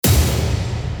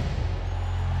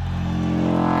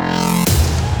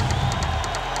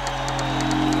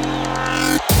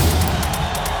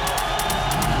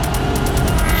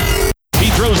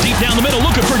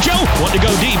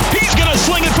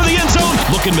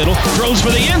middle, throws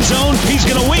for the end zone. He's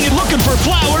going to wing it looking for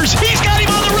Flowers. He's got him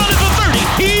on the run at the 30.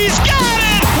 He's got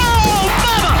it! Oh,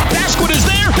 mama! Basquit is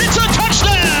there. It's a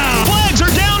touchdown! Flags are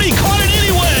down. He caught it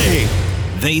anyway.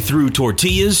 They threw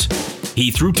tortillas. He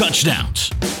threw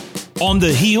touchdowns. On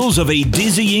the heels of a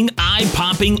dizzying,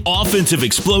 eye-popping offensive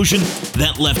explosion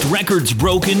that left records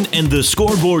broken and the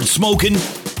scoreboard smoking,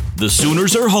 the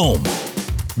Sooners are home.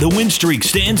 The win streak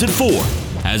stands at 4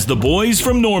 as the boys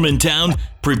from Normantown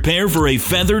prepare for a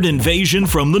feathered invasion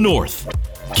from the north.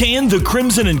 Can the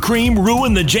Crimson and Cream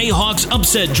ruin the Jayhawks'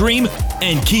 upset dream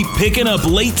and keep picking up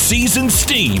late-season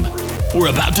steam? We're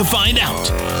about to find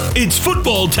out. It's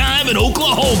football time in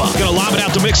Oklahoma. Gonna lob it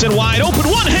out to Mixon, wide open,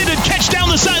 one-handed catch down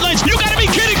the sidelines. You gotta be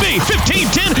kidding me.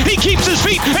 15-10, he keeps his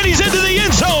feet, and he's into the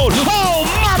end zone. Oh,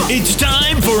 mama! It's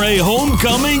time for a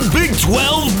homecoming Big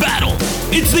 12 battle.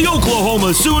 It's the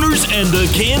Oklahoma Sooners and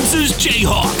the Kansas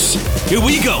Jayhawks. Here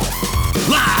we go.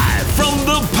 Live from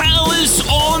the Palace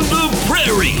on the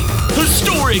Prairie,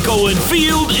 historic Owen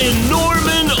Field in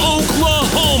Norman,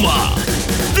 Oklahoma.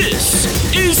 This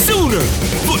is Sooner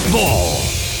Football.